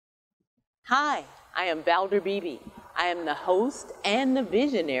Hi, I am Valder Beebe. I am the host and the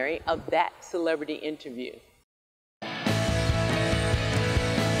visionary of That Celebrity Interview.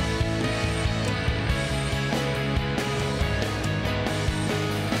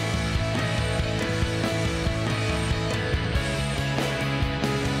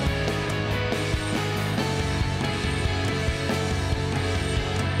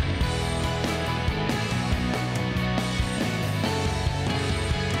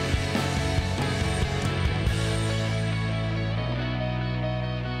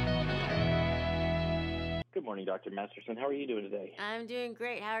 Good morning, Dr. Masterson. How are you doing today? I'm doing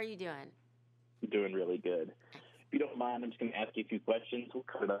great. How are you doing? Doing really good. If you don't mind, I'm just going to ask you a few questions. We'll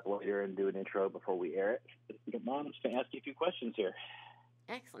cut it up later and do an intro before we air it. If you don't mind, I'm just going to ask you a few questions here.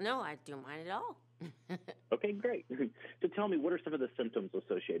 Excellent. No, I don't mind at all. Okay, great. So tell me, what are some of the symptoms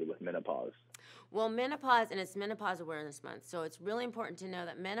associated with menopause? Well, menopause, and it's Menopause Awareness Month, so it's really important to know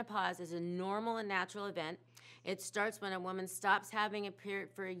that menopause is a normal and natural event. It starts when a woman stops having a period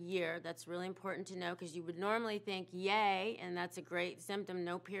for a year. That's really important to know because you would normally think, yay, and that's a great symptom,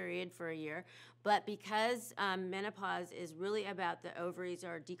 no period for a year. But because menopause is really about the ovaries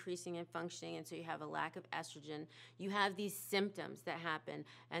are decreasing in functioning, and so you have a lack of estrogen, you have these symptoms that happen.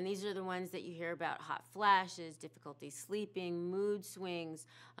 And these are the ones that you hear about: hot flashes, difficulty sleeping, mood swings,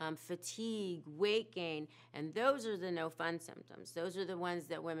 fatigue, weight gain. And those are the no fun symptoms. Those are the ones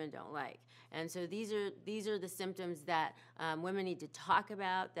that women don't like. And so these are the symptoms that women need to talk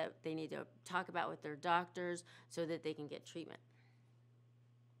about, that they need to talk about with their doctors so that they can get treatment.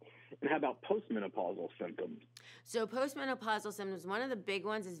 And how about postmenopausal symptoms? So postmenopausal symptoms, one of the big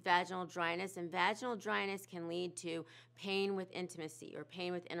ones is vaginal dryness, and vaginal dryness can lead to pain with intimacy or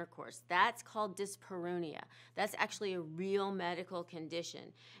pain with intercourse. That's called dyspareunia. That's actually a real medical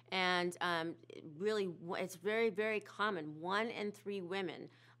condition, and really, it's very, very common. 1 in 3 women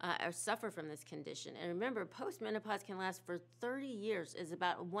suffer from this condition. And remember, postmenopause can last for 30 years, is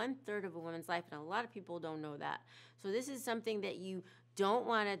about 1/3 of a woman's life, and a lot of people don't know that. So this is something that you don't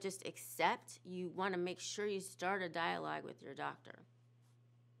want to just accept. You want to make sure you start a dialogue with your doctor.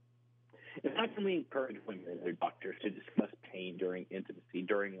 And how can we encourage women and their doctors to discuss pain during intimacy,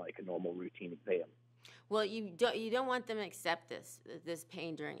 during like a normal routine exam? Well, you don't want them to accept this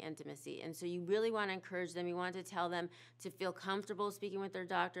pain during intimacy, and so you really want to encourage them. You want to tell them to feel comfortable speaking with their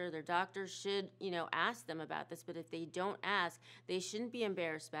doctor. Their doctor should, ask them about this. But if they don't ask, they shouldn't be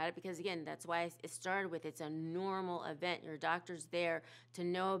embarrassed about it, because again, that's why it started with it's a normal event. Your doctor's there to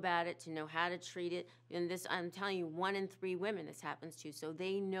know about it, to know how to treat it. And this, I'm telling you, 1 in 3 women this happens to, so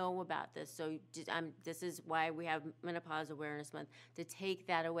they know about this. So this is why we have Menopause Awareness Month, to take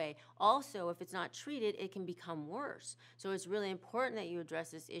that away. Also, if it's not treated, it can become worse. So it's really important that you address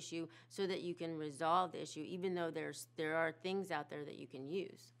this issue so that you can resolve the issue, even though there are things out there that you can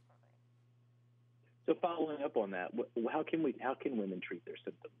use. So following up on that, how can women treat their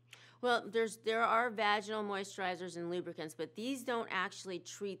symptoms? Well, there are vaginal moisturizers and lubricants, but these don't actually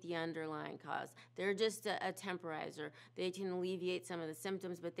treat the underlying cause. They're just a temporizer. They can alleviate some of the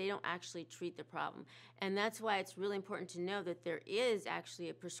symptoms, but they don't actually treat the problem. And that's why it's really important to know that there is actually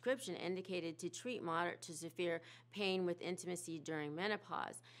a prescription indicated to treat moderate to severe pain with intimacy during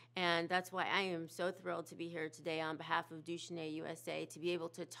menopause. And that's why I am so thrilled to be here today on behalf of Duchenne USA to be able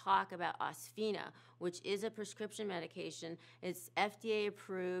to talk about Osphena, which is a prescription medication. It's FDA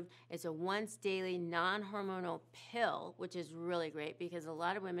approved. It's a once daily non-hormonal pill, which is really great because a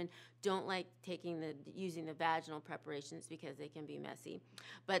lot of women don't like using the vaginal preparations because they can be messy.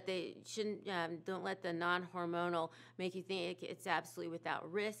 But they shouldn't, don't let the non-hormonal make you think it's absolutely without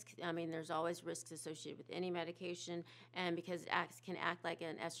risk. I mean, there's always risks associated with any medication, and because it can act like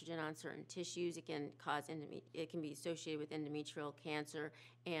an estrogen on certain tissues, it can be associated with endometrial cancer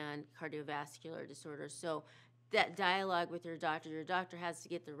and cardiovascular disorders. So that dialogue with your doctor has to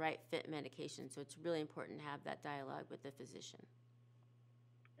get the right fit medication. So it's really important to have that dialogue with the physician.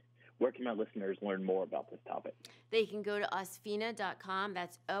 Where can my listeners learn more about this topic? They can go to osphena.com.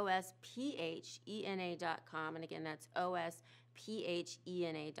 That's OSPHENA.com. And again, that's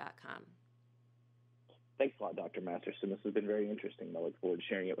OSPHENA.com. Thanks a lot, Dr. Masterson. This has been very interesting. I look forward to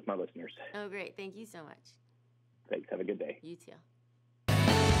sharing it with my listeners. Oh, great. Thank you so much. Thanks. Have a good day. You too.